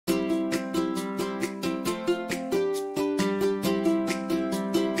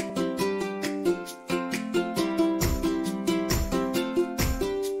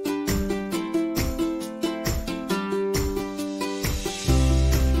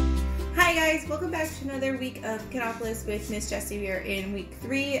guys, welcome back to another week of Kidopolis with Miss Jessie. We are in week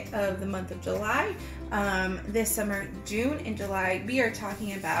 3 of the month of July. This summer, June and July, we are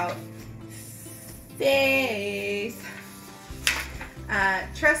talking about faith.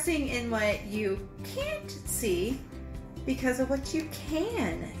 Trusting in what you can't see because of what you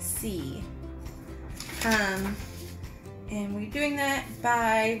can see. And we're doing that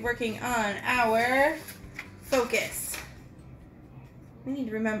by working on our focus. We need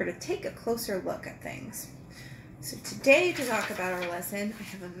to remember to take a closer look at things. So today, to talk about our lesson, I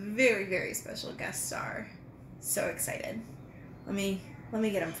have a very, very special guest star. So excited. Let me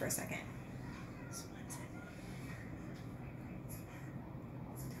get him for a second. Just one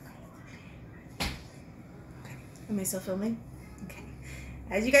second. Okay. Am I still filming? Okay.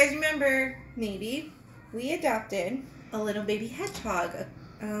 As you guys remember, maybe, we adopted a little baby hedgehog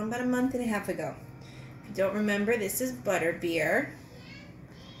about a month and a half ago. If you don't remember, this is Butterbeer.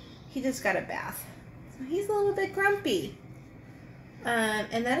 He just got a bath, so he's a little bit grumpy.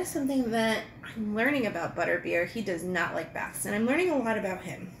 And that is something that I'm learning about Butterbeer. He does not like baths, and I'm learning a lot about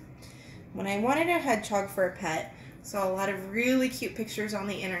him. When I wanted a hedgehog for a pet, saw a lot of really cute pictures on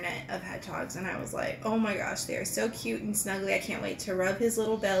the internet of hedgehogs, and I was like, oh my gosh, they are so cute and snuggly. I can't wait to rub his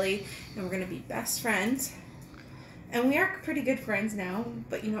little belly, and we're gonna be best friends. And we are pretty good friends now,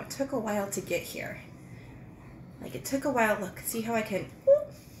 but you know, it took a while to get here. Like, it took a while. Look, see how I can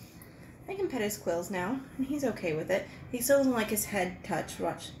pet his quills now, and he's okay with it. He still doesn't like his head touched.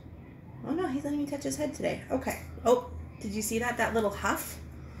 Watch. Oh no, he's letting me touch his head today. Okay. Oh, did you see that? That little huff?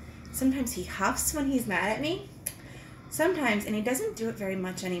 Sometimes he huffs when he's mad at me. Sometimes, and he doesn't do it very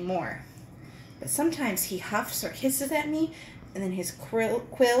much anymore, but sometimes he huffs or hisses at me, and then his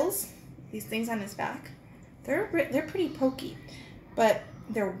quills, these things on his back, they're pretty pokey. But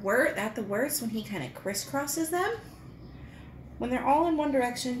they're at the worst when he kind of crisscrosses them. When they're all in one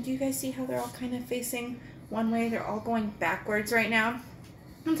direction, do you guys see how they're all kind of facing one way? They're all going backwards right now.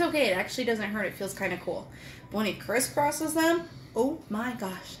 It's okay, it actually doesn't hurt, it feels kind of cool. But when he crisscrosses them, oh my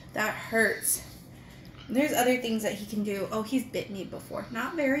gosh, that hurts. And there's other things that he can do. Oh, he's bit me before.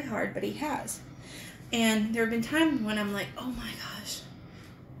 Not very hard, but he has. And there have been times when I'm like, oh my gosh,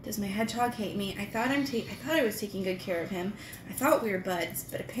 does my hedgehog hate me? I thought I was taking good care of him. I thought we were buds,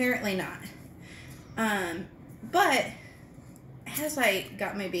 but apparently not. But as I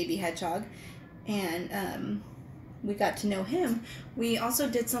got my baby hedgehog and we got to know him, we also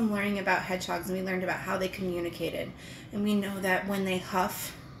did some learning about hedgehogs, and we learned about how they communicated. And we know that when they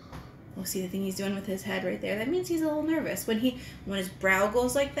huff, we'll see the thing he's doing with his head right there, that means he's a little nervous. When his brow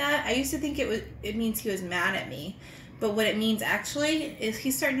goes like that, I used to think it means he was mad at me. But what it means actually is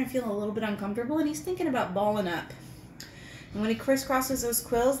he's starting to feel a little bit uncomfortable, and he's thinking about balling up. And when he crisscrosses those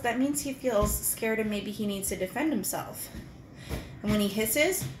quills, that means he feels scared and maybe he needs to defend himself. And when he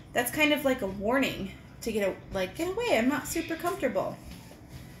hisses, that's kind of like a warning to get away, I'm not super comfortable.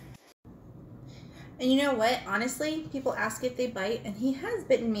 And you know what? Honestly, people ask if they bite, and he has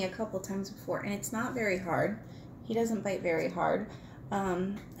bitten me a couple times before, and it's not very hard. He doesn't bite very hard.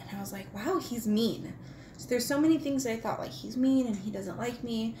 And I was like, wow, he's mean. So there's so many things that I thought, like, he's mean and he doesn't like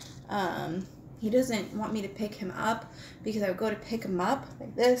me. He doesn't want me to pick him up because I would go to pick him up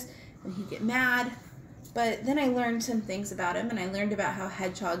like this and he'd get mad. But then I learned some things about him, and I learned about how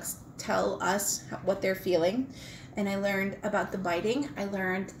hedgehogs tell us what they're feeling. And I learned about the biting. I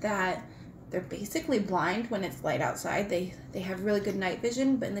learned that they're basically blind when it's light outside. They have really good night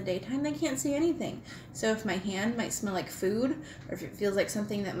vision, but in the daytime they can't see anything. So if my hand might smell like food, or if it feels like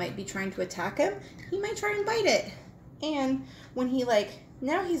something that might be trying to attack him, he might try and bite it. And when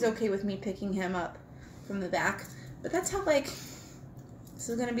now he's okay with me picking him up from the back. But that's how, this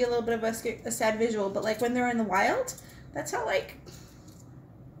is going to be a little bit of a sad visual, but when they're in the wild, that's how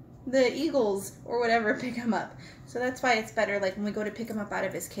the eagles or whatever pick him up. So that's why it's better, when we go to pick him up out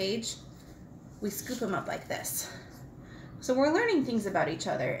of his cage, we scoop him up like this. So we're learning things about each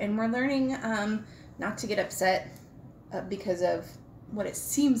other, and we're learning not to get upset because of what it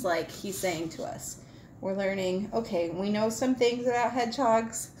seems like he's saying to us. We're learning, okay, we know some things about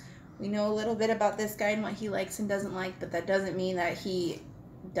hedgehogs. We know a little bit about this guy and what he likes and doesn't like, but that doesn't mean that he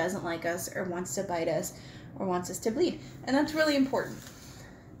doesn't like us or wants to bite us or wants us to bleed. And that's really important,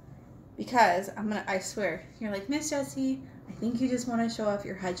 because I swear, you're like, Miss Jessie, I think you just want to show off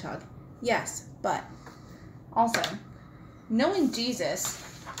your hedgehog. Yes, but also, knowing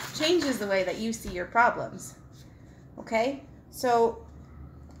Jesus changes the way that you see your problems. Okay? So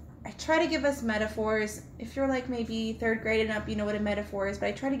I try to give us metaphors. If you're maybe 3rd grade and up, you know what a metaphor is, but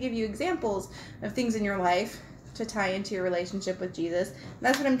I try to give you examples of things in your life to tie into your relationship with Jesus. And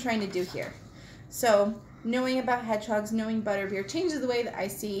that's what I'm trying to do here. So knowing about hedgehogs, knowing Butterbeer changes the way that I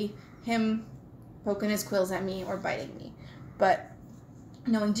see him poking his quills at me or biting me. But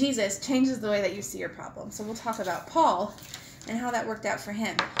knowing Jesus changes the way that you see your problem. So we'll talk about Paul and how that worked out for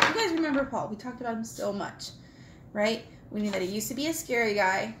him. You guys remember Paul. We talked about him so much, right? We knew that he used to be a scary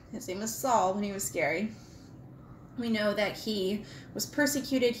guy. His name was Saul when he was scary. We know that he was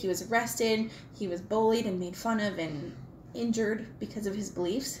persecuted, he was arrested, he was bullied and made fun of and injured because of his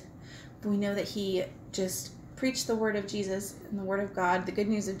beliefs. But we know that he just preached the word of Jesus and the word of God, the good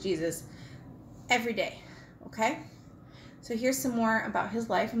news of Jesus, every day, okay? So here's some more about his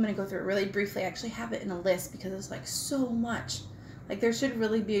life. I'm going to go through it really briefly. I actually have it in a list because it's like so much. Like there should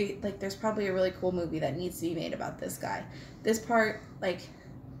really be, like there's probably a really cool movie that needs to be made about this guy. This part, like,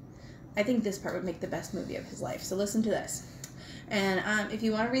 I think this part would make the best movie of his life. So listen to this. And if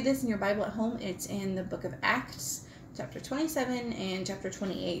you want to read this in your Bible at home, it's in the book of Acts, chapter 27 and chapter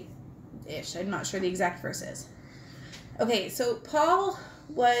 28-ish. I'm not sure the exact verses. Okay, so Paul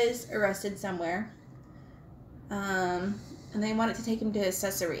was arrested somewhere. And they wanted to take him to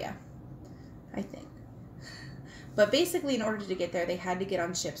Caesarea, I think. But basically, in order to get there, they had to get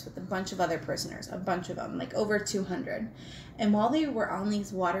on ships with a bunch of other prisoners, a bunch of them, like over 200. And while they were on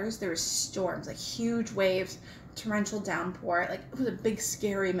these waters, there were storms, like huge waves, torrential downpour. Like, it was a big,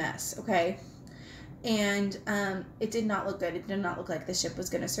 scary mess, okay? And it did not look good. It did not look like the ship was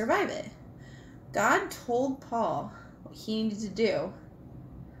going to survive it. God told Paul what he needed to do.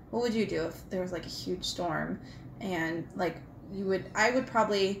 What would you do if there was, like, a huge storm? And, like, I would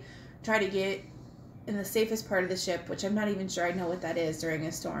probably try to get in the safest part of the ship, which I'm not even sure I know what that is during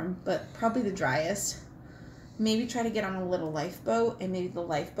a storm, but probably the driest. Maybe try to get on a little lifeboat, and maybe the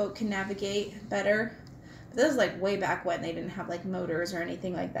lifeboat can navigate better. But this is like way back when they didn't have like motors or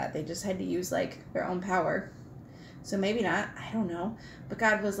anything like that. They just had to use like their own power. So maybe not. I don't know. But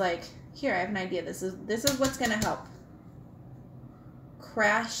God was like, here, I have an idea. This is what's going to help.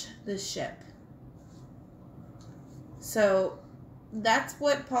 Crash the ship. So that's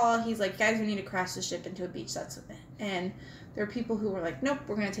what Paul, he's like, guys, we need to crash the ship into a beach. And there were people who were like, nope,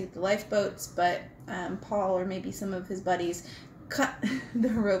 we're going to take the lifeboats. But Paul or maybe some of his buddies cut the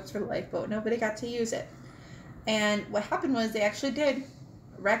ropes for the lifeboat. Nobody got to use it. And what happened was they actually did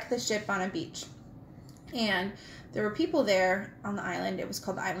wreck the ship on a beach. And there were people there on the island. It was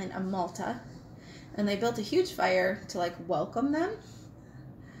called the island of Malta. And they built a huge fire to like welcome them.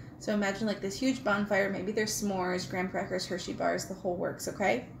 So imagine like this huge bonfire. Maybe there's s'mores, graham crackers, Hershey bars, the whole works,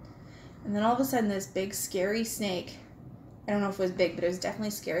 okay? And then all of a sudden this big scary snake, I don't know if it was big, but it was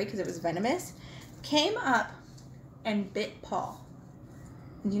definitely scary because it was venomous, came up and bit Paul.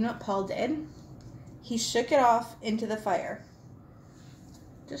 And do you know what Paul did? He shook it off into the fire.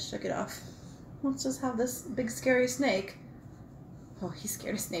 Just shook it off. Let's just have this big scary snake. Oh, he's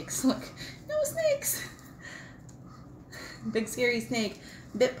scared of snakes. Look, no snakes. Big scary snake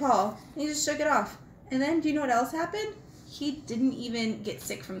bit Paul. And he just shook it off. And then do you know what else happened? He didn't even get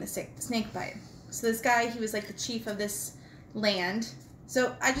sick from the snake bite. So this guy, he was like the chief of this land.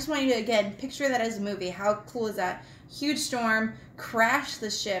 So I just want you to, again, picture that as a movie. How cool is that? Huge storm, crash the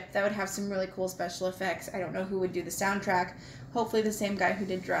ship. That would have some really cool special effects. I don't know who would do the soundtrack. Hopefully the same guy who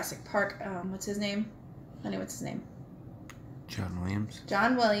did Jurassic Park. What's his name? Honey, what's his name? John Williams.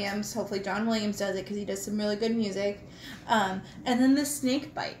 John Williams. Hopefully John Williams does it because he does some really good music. And then the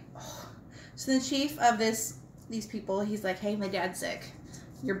snake bite. Oh. So the chief of these people, he's like, hey, my dad's sick.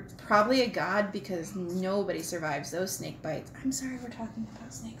 You're probably a god because nobody survives those snake bites. I'm sorry we're talking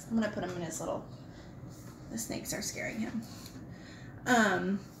about snakes. I'm going to put him in his little... The snakes are scaring him.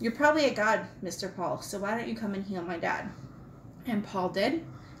 You're probably a god, Mr. Paul, so why don't you come and heal my dad? And Paul did.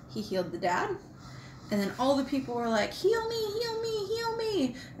 He healed the dad. And then all the people were like, heal me, heal me, heal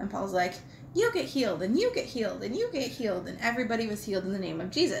me. And Paul's like, you get healed, and you get healed, and you get healed. And everybody was healed in the name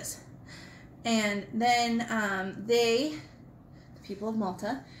of Jesus. And then the people of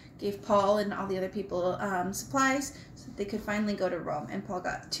Malta, gave Paul and all the other people supplies so that they could finally go to Rome. And Paul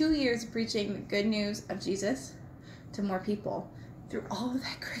got 2 years preaching the good news of Jesus to more people through all of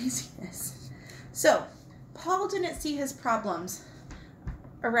that craziness. So, Paul didn't see his problems.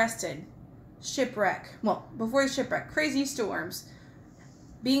 Arrested, shipwreck, well, before the shipwreck, crazy storms,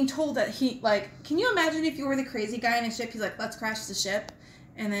 being told that he, like, can you imagine if you were the crazy guy in a ship? He's like, let's crash the ship.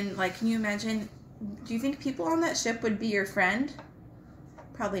 And then, like, can you imagine, do you think people on that ship would be your friend?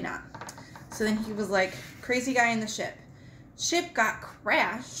 Probably not. So then he was like, crazy guy in the ship. Ship got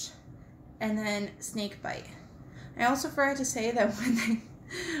crashed, and then snake bite. I also forgot to say that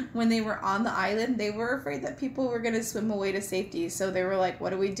when they were on the island, they were afraid that people were going to swim away to safety. So they were like, what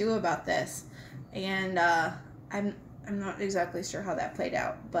do we do about this? And I'm not exactly sure how that played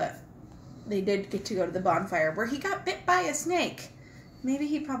out, but they did get to go to the bonfire where he got bit by a snake. maybe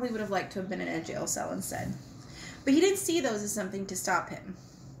he probably would have liked to have been in a jail cell instead. But he didn't see those as something to stop him.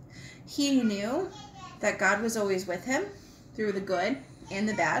 He knew that God was always with him through the good and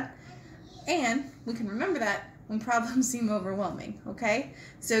the bad. And we can remember that when problems seem overwhelming, okay?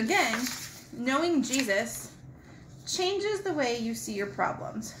 So again, knowing Jesus changes the way you see your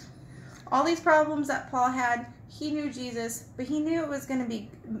problems. All these problems that Paul had, he knew Jesus, but he knew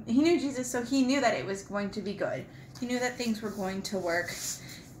he knew Jesus, so he knew that it was going to be good. He knew that things were going to work.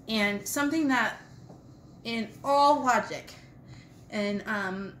 And something that in all logic and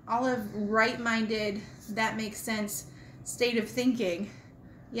all of right-minded, that makes sense state of thinking,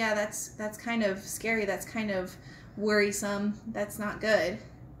 yeah, that's kind of scary, that's kind of worrisome, that's not good.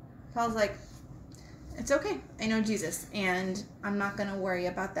 Paul's like, it's okay, I know Jesus, and I'm not going to worry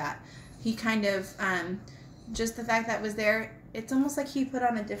about that. He kind of, just the fact that was there, it's almost like he put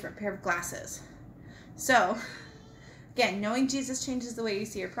on a different pair of glasses. So, again, knowing Jesus changes the way you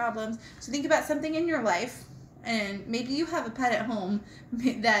see your problems. So think about something in your life, and maybe you have a pet at home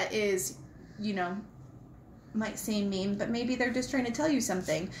that is, might seem mean, but maybe they're just trying to tell you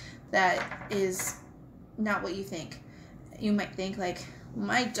something that is not what you think. You might think like,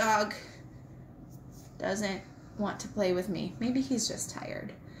 my dog doesn't want to play with me. Maybe he's just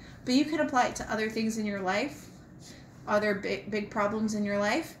tired. But you can apply it to other things in your life, other big problems in your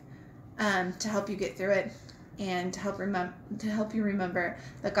life, to help you get through it, and to help you remember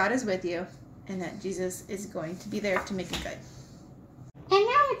that God is with you and that Jesus is going to be there to make it good. And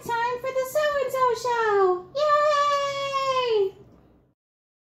now it's time for the So-and-So Show! Yay!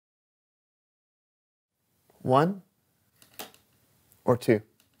 1 or 2?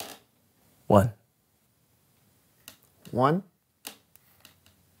 1. 1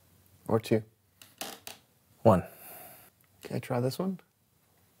 or 2? 1. Okay, try this one.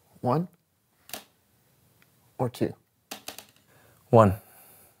 1 or 2? 1.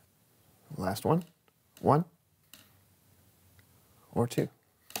 Last one. 1 or 2?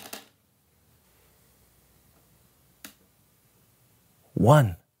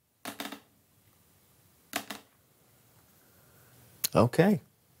 1. Okay.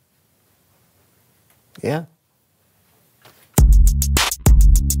 Yeah.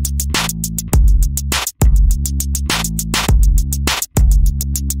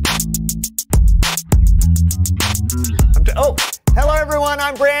 Hello everyone,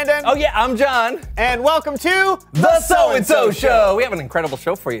 I'm Brandon. Oh yeah, I'm John. And welcome to The So-and-So Show. We have an incredible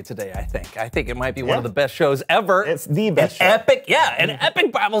show for you today, I think. I think it might be one of the best shows ever. It's the best show. Epic, yeah, an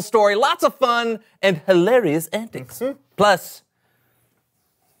epic Bible story, lots of fun and hilarious antics. Plus,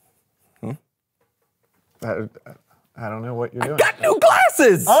 I don't know what you're doing. got new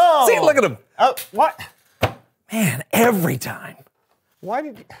glasses. Oh. See, look at them. Oh, what? Man, every time. Why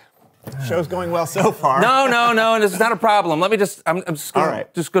did you... Show's going well so far. No, this is not a problem. Let me just, I'm just gonna, All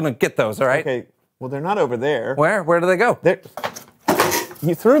right. just gonna get those, all right? Okay, well, they're not over there. Where do they go?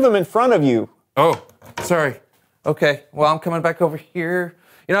 You threw them in front of you. Oh, sorry. Okay, well, I'm coming back over here.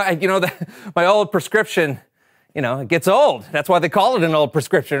 My old prescription, it gets old. That's why they call it an old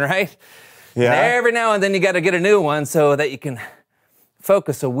prescription, right? Yeah. And every now and then you got to get a new one so that you can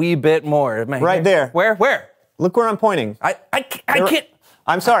focus a wee bit more. Right there. Where? Look where I'm pointing. I can't.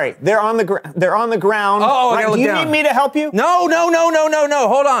 I'm sorry. They're on the ground. They're on the ground. Oh, I right. gotta look Do you down. need me to help you? No.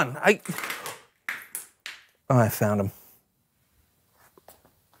 Hold on. I found them.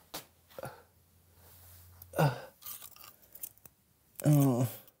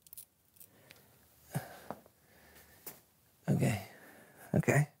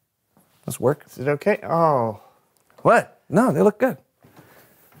 Okay. Let's work. Is it okay? Oh. What? No, they look good.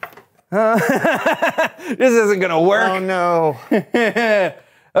 This isn't gonna work. Oh no.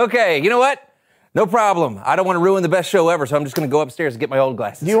 Okay, you know what? No problem. I don't want to ruin the best show ever, so I'm just gonna go upstairs and get my old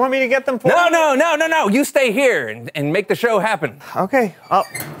glasses. Do you want me to get them for you? No. You stay here and make the show happen. Okay.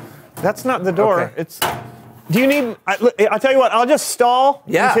 That's not the door. Okay. It's. Do you need? I'll tell you what. I'll just stall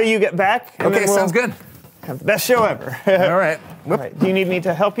until you get back. And Okay, then we'll sounds good. Have the best show ever. All right. All right. Do you need me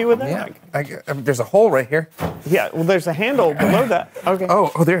to help you with that? Yeah. There's a hole right here. Yeah. Well, there's a handle below that. Okay.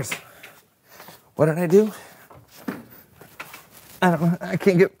 Oh, there's. What did I do? I don't know. I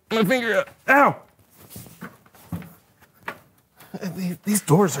can't get my finger up. Ow! These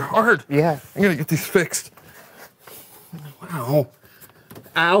doors are hard. Yeah. I'm gonna get these fixed. Wow.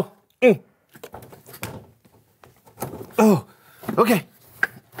 Ow. Mm. Oh, okay.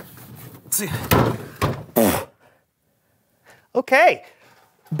 Let's see. Okay.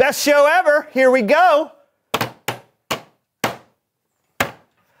 Best show ever. Here we go.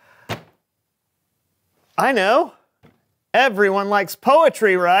 I know. Everyone likes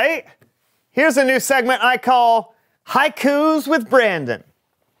poetry, right? Here's a new segment I call Haikus with Brandon.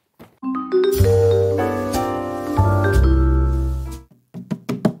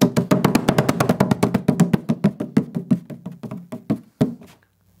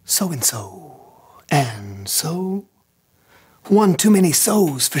 So-and-so, and so. One too many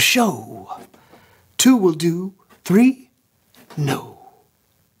so's for show. 2 will do, 3, no.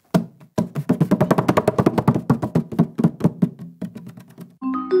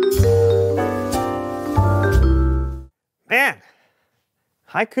 Man,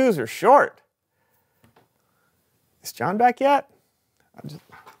 haikus are short. Is John back yet?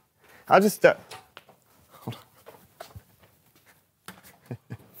 I'll just hold on.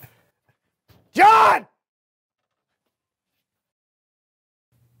 John!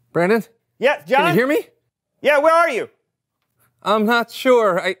 Brandon? Yeah, John? Can you hear me? Yeah, where are you? I'm not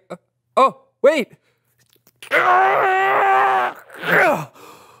sure. Oh, wait.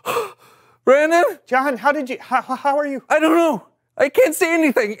 Brandon? John, how are you? I don't know. I can't see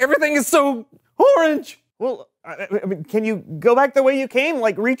anything. Everything is so orange. Well, I mean, can you go back the way you came?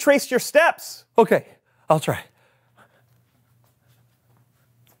 Like, retrace your steps. Okay, I'll try.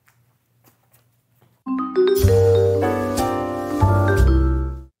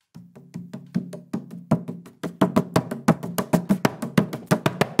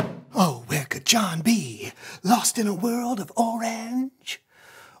 Oh, where could John be? Lost in a world of orange?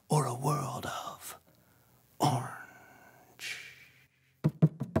 Or a world of orange?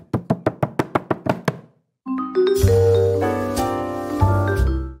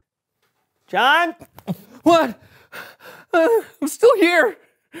 John? What? I'm still here.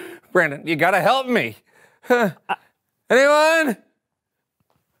 Brandon, you gotta help me. Anyone?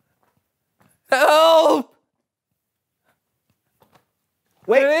 Help!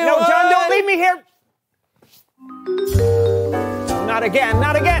 Wait, Anyone? no, John, don't leave me here. No, not again,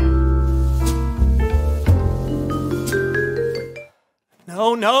 not again.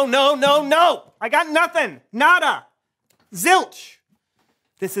 No, no, no, no, no. I got nothing. Nada. Zilch.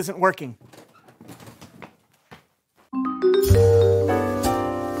 This isn't working.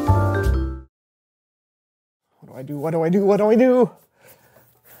 What do I do? What do I do? What do I do?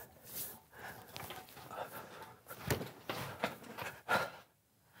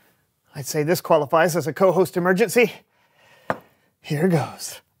 I'd say this qualifies as a co-host emergency. Here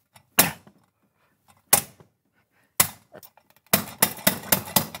goes.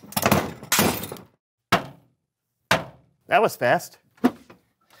 That was fast.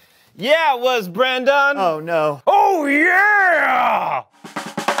 Yeah, it was, Brandon. Oh, no. Oh, yeah!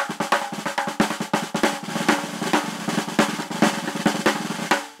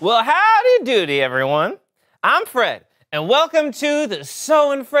 Well, howdy doody, everyone. I'm Fred, and welcome to the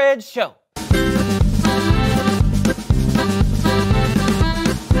So and Fred Show.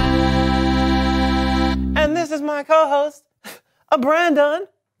 And this is my co-host, Brandon.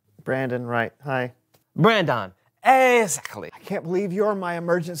 Brandon, right. Hi. Brandon, exactly. I can't believe you're my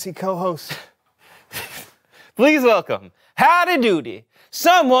emergency co-host. Please welcome, howdy doody,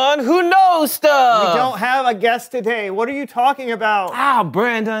 someone who knows stuff. We don't have a guest today. What are you talking about? Ah,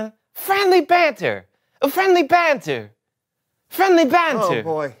 Brandon, friendly banter. Friendly banter. Friendly banter. Oh,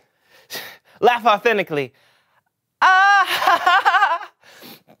 boy. Laugh authentically. Ah!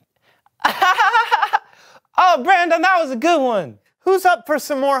 Oh, Brandon, that was a good one. Who's up for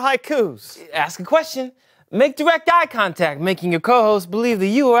some more haikus? Ask a question. Make direct eye contact, making your co-host believe that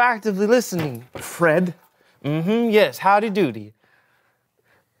you are actively listening. Fred? Mm-hmm, yes, howdy doody.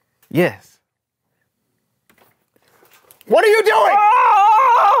 Yes. What are you doing?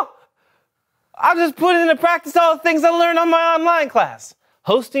 Oh! I just put into practice all the things I learned on my online class.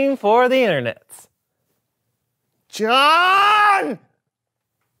 Hosting for the internets. John!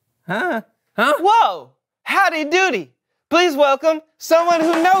 Huh? Whoa! Howdy doody. Please welcome someone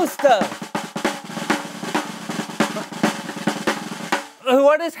who knows stuff.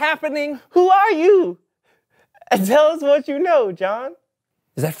 What is happening? Who are you? And tell us what you know, John.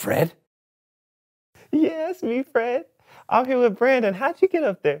 Is that Fred? Yes, me, Fred. I'm here with Brandon. How'd you get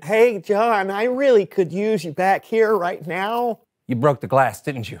up there? Hey, John, I really could use you back here right now. You broke the glass,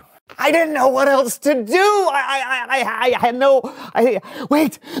 didn't you? I didn't know what else to do. I had no.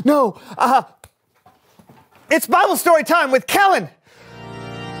 Wait, no. It's Bible story time with Kellen.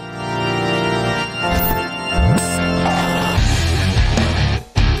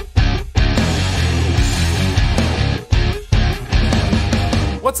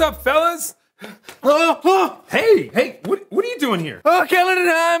 What's up, fellas? Hey, what are you doing here? Oh, Kellen and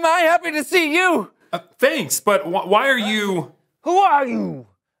I'm happy to see you. Thanks, but why are you... Who are you?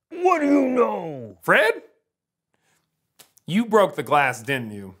 What do you know? Fred? You broke the glass,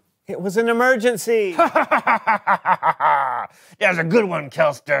 didn't you? It was an emergency. There's a good one,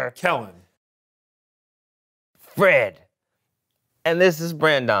 Kelster. Kellen. Fred. And this is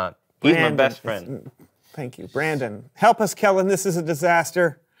Brandon. He's my Brandon. best friend. Thank you, Brandon. Help us, Kellen. This is a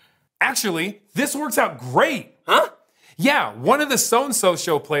disaster. Actually, this works out great. Huh? Yeah, one of the So-and-So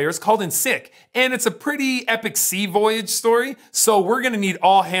show players called in sick, and it's a pretty epic sea voyage story, so we're gonna need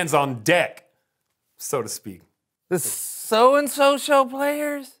all hands on deck, so to speak. The so-and-so show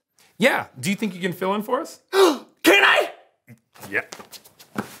players? Yeah, do you think you can fill in for us? Can I? Yeah.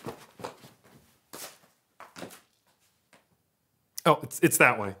 Oh, it's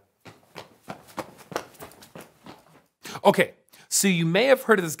that way. Okay, so you may have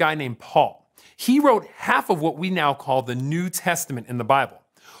heard of this guy named Paul. He wrote half of what we now call the New Testament in the Bible.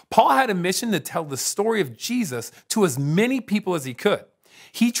 Paul had a mission to tell the story of Jesus to as many people as he could.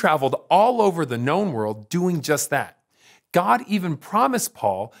 He traveled all over the known world doing just that. God even promised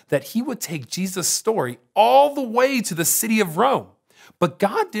Paul that he would take Jesus' story all the way to the city of Rome. But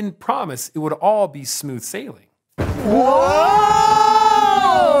God didn't promise it would all be smooth sailing. Whoa!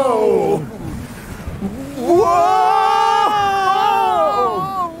 Whoa!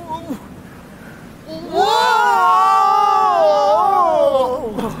 Whoa!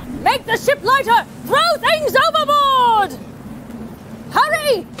 Make the ship lighter! Throw things overboard!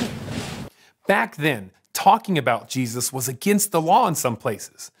 Hurry! Back then, talking about Jesus was against the law in some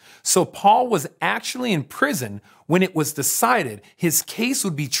places. So Paul was actually in prison when it was decided his case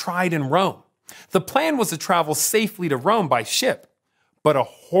would be tried in Rome. The plan was to travel safely to Rome by ship, but a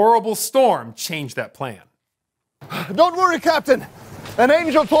horrible storm changed that plan. Don't worry, Captain. An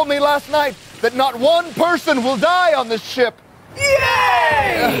angel told me last night that not one person will die on this ship.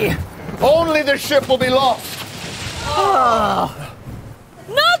 Yay! Only the ship will be lost. Not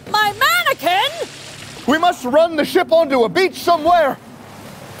my mannequin! We must run the ship onto a beach somewhere.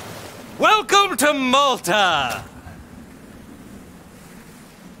 Welcome to Malta!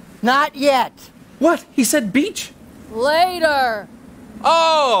 Not yet. What? He said beach? Later.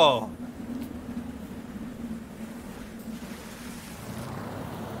 Oh!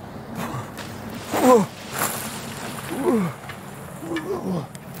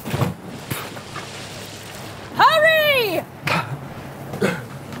 Hurry!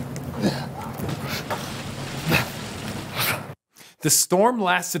 The storm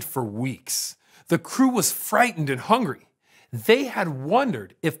lasted for weeks. The crew was frightened and hungry. They had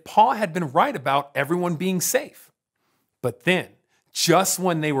wondered if Paul had been right about everyone being safe. But then, just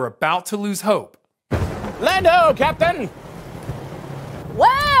when they were about to lose hope, Lando, Captain!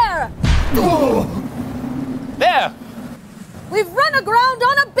 Where? There! We've run aground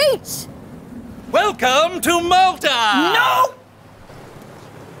on a beach! Welcome to Malta! No!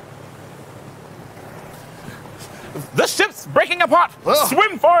 The ship's breaking apart!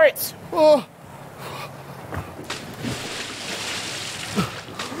 Swim for it! Oh.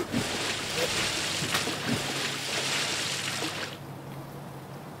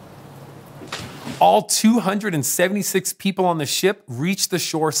 all 276 people on the ship reached the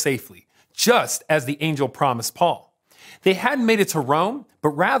shore safely, just as the angel promised Paul. They hadn't made it to Rome, but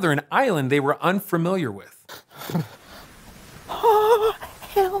rather an island they were unfamiliar with. Oh,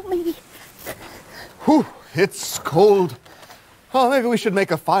 help me. Whew, it's cold. Oh, maybe we should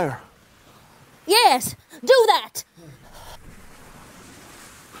make a fire. Yes, do that.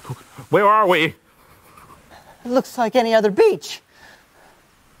 Where are we? It looks like any other beach.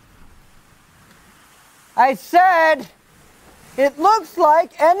 I said, it looks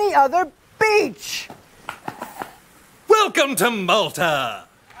like any other beach. Welcome to Malta!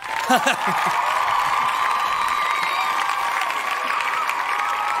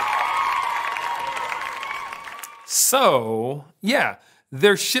 So, yeah,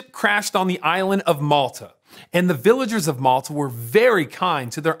 their ship crashed on the island of Malta, and the villagers of Malta were very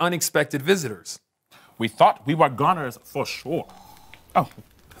kind to their unexpected visitors. We thought we were goners for sure. Oh,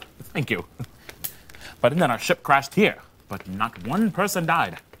 thank you. But then our ship crashed here, but not one person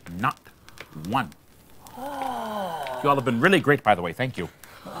died. Not one. You all have been really great, by the way. Thank you.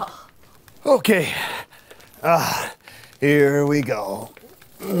 Okay. Here we go.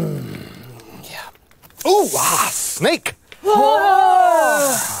 Yeah. Ooh, snake!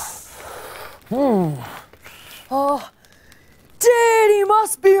 Daddy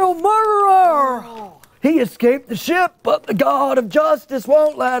must be a murderer. He escaped the ship, but the God of justice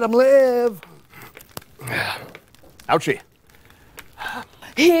won't let him live. Ouchie.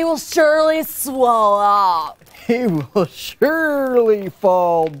 He will surely swallow up. He will surely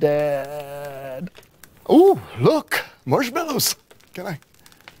fall dead. Ooh, look, marshmallows. Can I?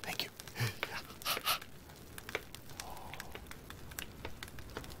 Thank you.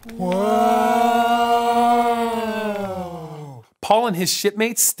 Whoa! Paul and his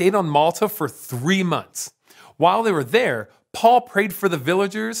shipmates stayed on Malta for 3 months. While they were there, Paul prayed for the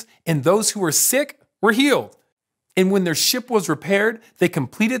villagers, and those who were sick were healed. And when their ship was repaired, they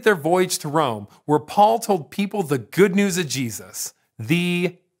completed their voyage to Rome, where Paul told people the good news of Jesus.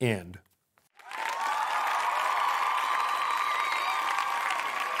 The end.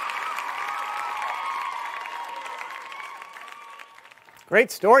 Great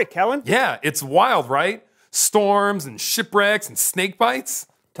story, Kellen. Yeah, it's wild, right? Storms and shipwrecks and snake bites.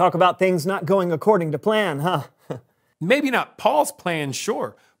 Talk about things not going according to plan, huh? Maybe not Paul's plan,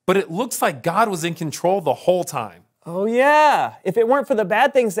 sure, but it looks like God was in control the whole time. Oh yeah, if it weren't for the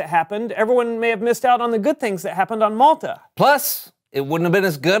bad things that happened, everyone may have missed out on the good things that happened on Malta. Plus, it wouldn't have been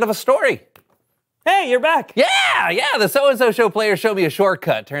as good of a story. Hey, you're back. Yeah, the so-and-so show players showed me a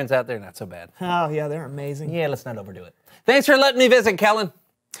shortcut. Turns out they're not so bad. Oh yeah, they're amazing. Yeah, let's not overdo it. Thanks for letting me visit, Kellen.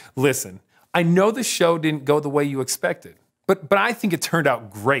 Listen, I know the show didn't go the way you expected, but I think it turned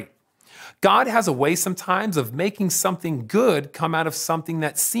out great. God has a way sometimes of making something good come out of something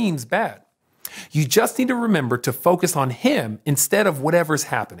that seems bad. You just need to remember to focus on Him instead of whatever's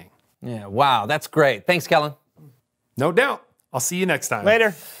happening. Yeah, wow, that's great. Thanks, Kellen. No doubt. I'll see you next time.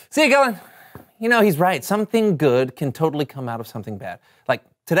 Later. See you, Kellen. You know, he's right. Something good can totally come out of something bad. Like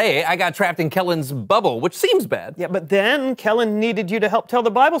today, I got trapped in Kellen's bubble, which seems bad. Yeah, but then Kellen needed you to help tell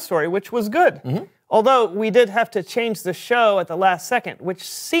the Bible story, which was good. Although we did have to change the show at the last second, which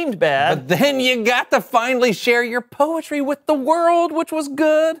seemed bad. But then you got to finally share your poetry with the world, which was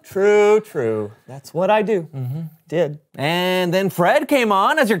good. True. That's what I do. Did. And then Fred came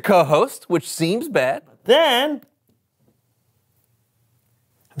on as your co-host, which seems bad. Then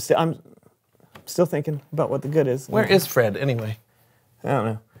I'm still thinking about what the good is. Where is Fred anyway? I don't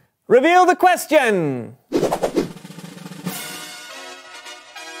know. Reveal the question.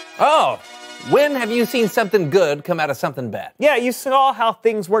 Oh, when have you seen something good come out of something bad? Yeah, you saw how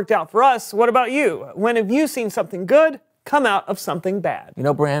things worked out for us. What about you? When have you seen something good come out of something bad? You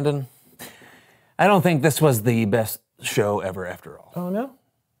know, Brandon, I don't think this was the best show ever after all. Oh, no?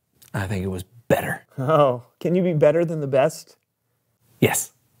 I think it was better. Oh, can you be better than the best?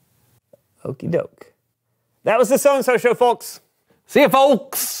 Yes. Okie doke. That was the So-and-So Show, folks. See you,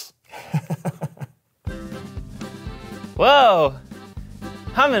 folks. Whoa,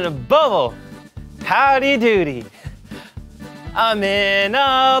 I'm in a bubble. Howdy doody. I'm in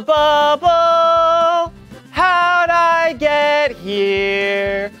a bubble. How'd I get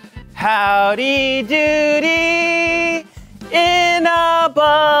here? Howdy doody. In a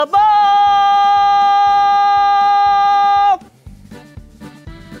bubble.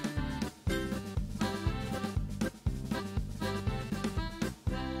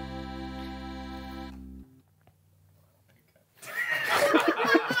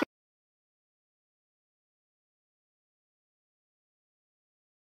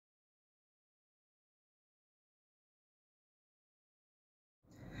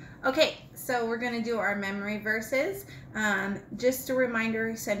 Okay, so we're going to do our memory verses. Just a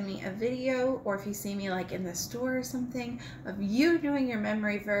reminder, send me a video, or if you see me like in the store or something, of you doing your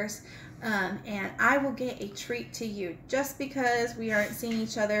memory verse, and I will get a treat to you. Just because we aren't seeing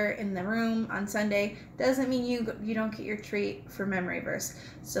each other in the room on Sunday doesn't mean you don't get your treat for memory verse.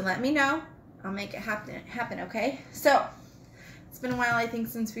 So let me know. I'll make it happen, okay? So, it's been a while, I think,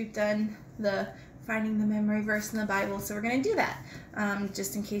 since we've done the finding the memory verse in the Bible, so we're going to do that.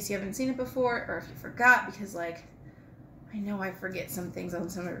 Just in case you haven't seen it before, or if you forgot, because like, I know I forget some things on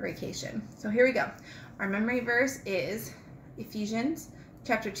summer vacation. So here we go. Our memory verse is Ephesians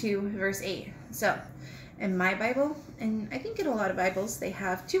chapter 2, verse 8. So, in my Bible, and I think in a lot of Bibles, they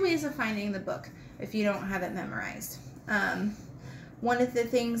have two ways of finding the book if you don't have it memorized. One of the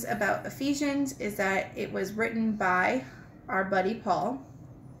things about Ephesians is that it was written by our buddy Paul.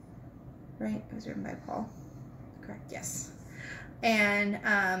 Right? It was written by Paul. Correct? Yes. And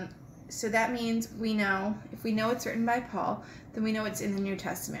so that means we know, if we know it's written by Paul, then we know it's in the New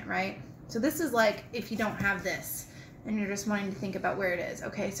Testament, right? So this is like if you don't have this and you're just wanting to think about where it is.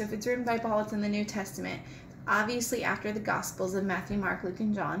 Okay, so if it's written by Paul, it's in the New Testament. Obviously after the Gospels of Matthew, Mark, Luke,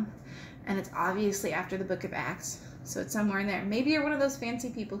 and John. And it's obviously after the book of Acts. So it's somewhere in there. Maybe you're one of those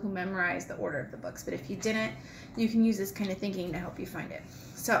fancy people who memorize the order of the books, but if you didn't, you can use this kind of thinking to help you find it.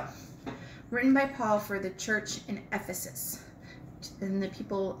 So, written by Paul for the church in Ephesus. And the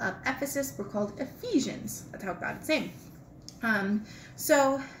people of Ephesus were called Ephesians. That's how God is saying.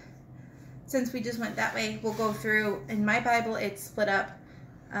 So, since we just went that way, we'll go through. In my Bible, it's split up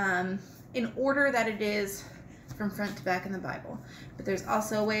in order that it is from front to back in the Bible. But there's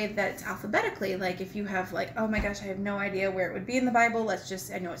also a way that it's alphabetically. Like if you have like, oh my gosh, I have no idea where it would be in the Bible.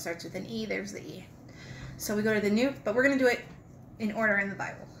 I know it starts with an E. There's the E. So we go to the New, but we're going to do it in order in the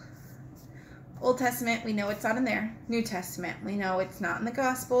Bible. Old Testament, we know it's not in there. New Testament, we know it's not in the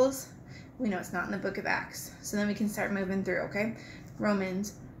Gospels. We know it's not in the book of Acts. So then we can start moving through, okay?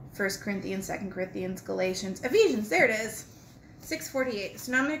 Romans, 1 Corinthians, 2 Corinthians, Galatians, Ephesians, there it is. 648.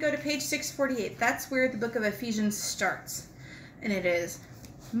 So now I'm going to go to page 648. That's where the book of Ephesians starts. And it is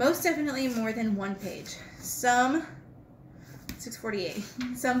most definitely more than one page. 648.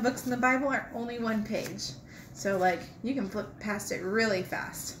 Some books in the Bible are only one page. So like you can flip past it really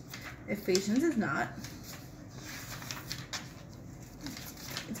fast. Ephesians is not.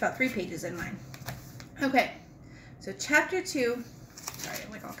 It's about 3 pages in mine. Okay. So chapter 2. Sorry, I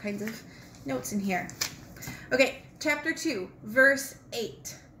have like all kinds of notes in here. Okay. Chapter 2, verse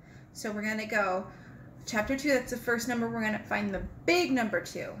 8. So we're going to go, chapter 2, that's the first number. We're going to find the big number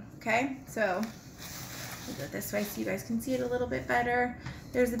 2, okay? So we'll go this way so you guys can see it a little bit better.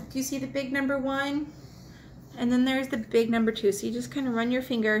 Do you see the big number 1? And then there's the big number 2. So you just kind of run your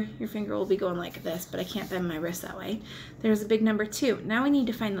finger. Your finger will be going like this, but I can't bend my wrist that way. There's the big number 2. Now we need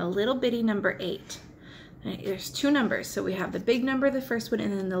to find the little bitty number 8. Right, there's 2 numbers, so we have the big number, the first one,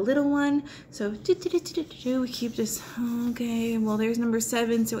 and then the little one. So we keep this. Okay, well there's number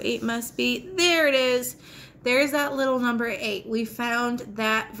 7, so 8 must be. There it is. There's that little number 8. We found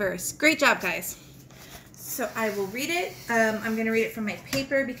that verse. Great job, guys. So I will read it. I'm going to read it from my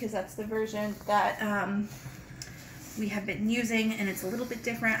paper because that's the version that we have been using, and it's a little bit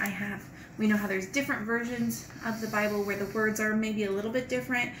different. We know how there's different versions of the Bible where the words are maybe a little bit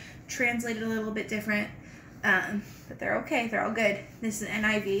different, translated a little bit different. But they're okay. They're all good. This is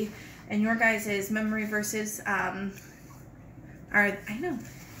NIV, and your guys' memory verses are, I know,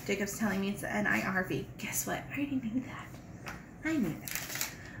 Jacob's telling me it's the NIRV. Guess what? I already knew that. I knew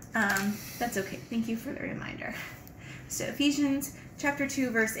that. That's okay. Thank you for the reminder. So Ephesians chapter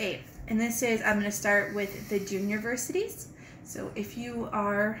 2, verse 8. And this is, I'm going to start with the junior versities. So if you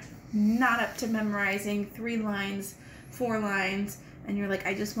are not up to memorizing 3 lines, 4 lines, and you're like,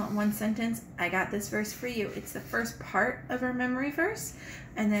 I just want 1 sentence, I got this verse for you. It's the first part of our memory verse.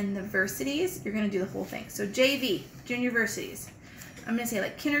 And then the versities, you're going to do the whole thing. So JV, junior versities. I'm going to say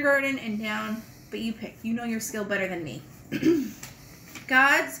like kindergarten and down, but you pick. You know your skill better than me.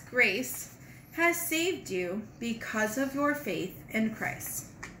 God's grace has saved you because of your faith in Christ.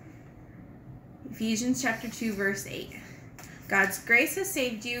 Ephesians chapter 2, verse 8. God's grace has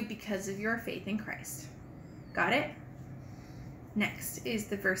saved you because of your faith in Christ. Got it? Next is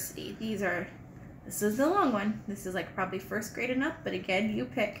the versity. This is the long one. This is like probably first grade and up, but again, you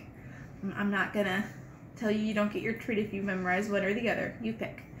pick. I'm not gonna tell you don't get your treat if you memorize one or the other. You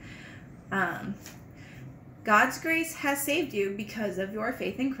pick. God's grace has saved you because of your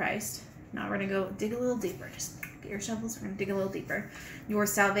faith in Christ. Now we're gonna go dig a little deeper. Just get your shovels, we're gonna dig a little deeper. Your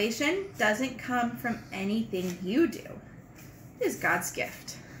salvation doesn't come from anything you do. It is God's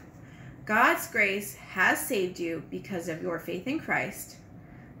gift. God's grace has saved you because of your faith in Christ.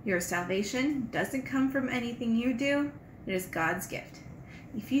 Your salvation doesn't come from anything you do. It is God's gift.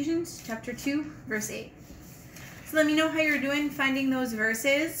 Ephesians chapter 2, verse 8. So let me know how you're doing finding those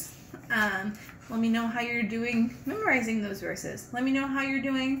verses. Let me know how you're doing memorizing those verses. Let me know how you're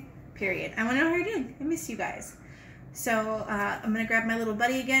doing, period. I want to know how you're doing. I miss you guys. So I'm going to grab my little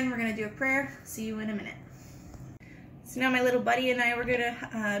buddy again. We're going to do a prayer. See you in a minute. So now my little buddy and I, we're going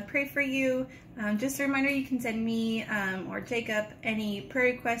to pray for you. Just a reminder, you can send me or Jacob any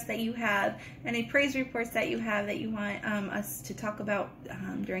prayer requests that you have, any praise reports that you have that you want us to talk about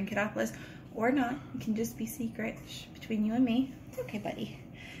during Kidopolis, or not. It can just be secret between you and me. It's okay, buddy.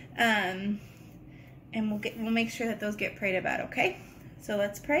 And we'll make sure that those get prayed about, okay? So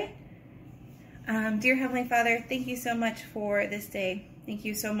let's pray. Dear Heavenly Father, thank you so much for this day. Thank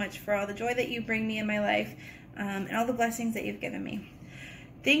you so much for all the joy that you bring me in my life. And all the blessings that you've given me.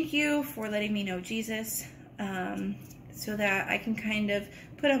 Thank you for letting me know Jesus, so that I can kind of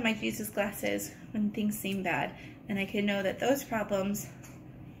put on my Jesus glasses when things seem bad, and I can know that those problems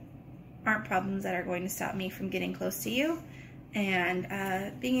aren't problems that are going to stop me from getting close to you and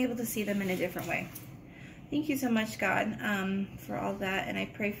being able to see them in a different way. Thank you so much, God, for all that, and I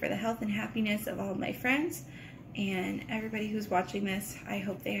pray for the health and happiness of all of my friends and everybody who's watching this. I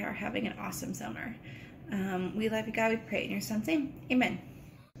hope they are having an awesome summer. We love you, God. We pray in your son's name. Amen.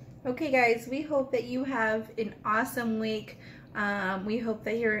 Okay, guys, we hope that you have an awesome week. We hope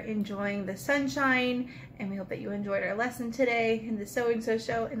that you're enjoying the sunshine, and we hope that you enjoyed our lesson today and the so-and-so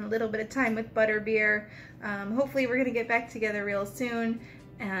show and a little bit of time with Butterbeer. Hopefully we're going to get back together real soon,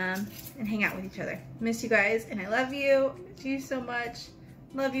 and hang out with each other. Miss you guys, and I love you. Miss you so much.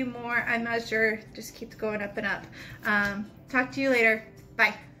 Love you more. I'm not sure. Just keeps going up and up. Talk to you later.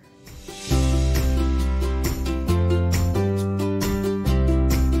 Bye.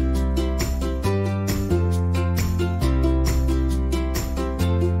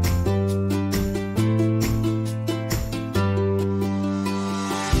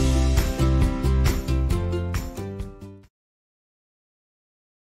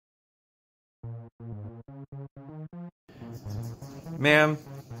 Ma'am,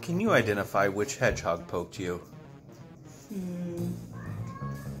 can you identify which hedgehog poked you?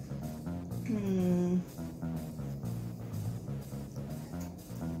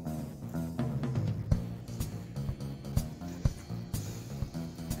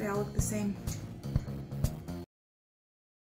 They all look the same.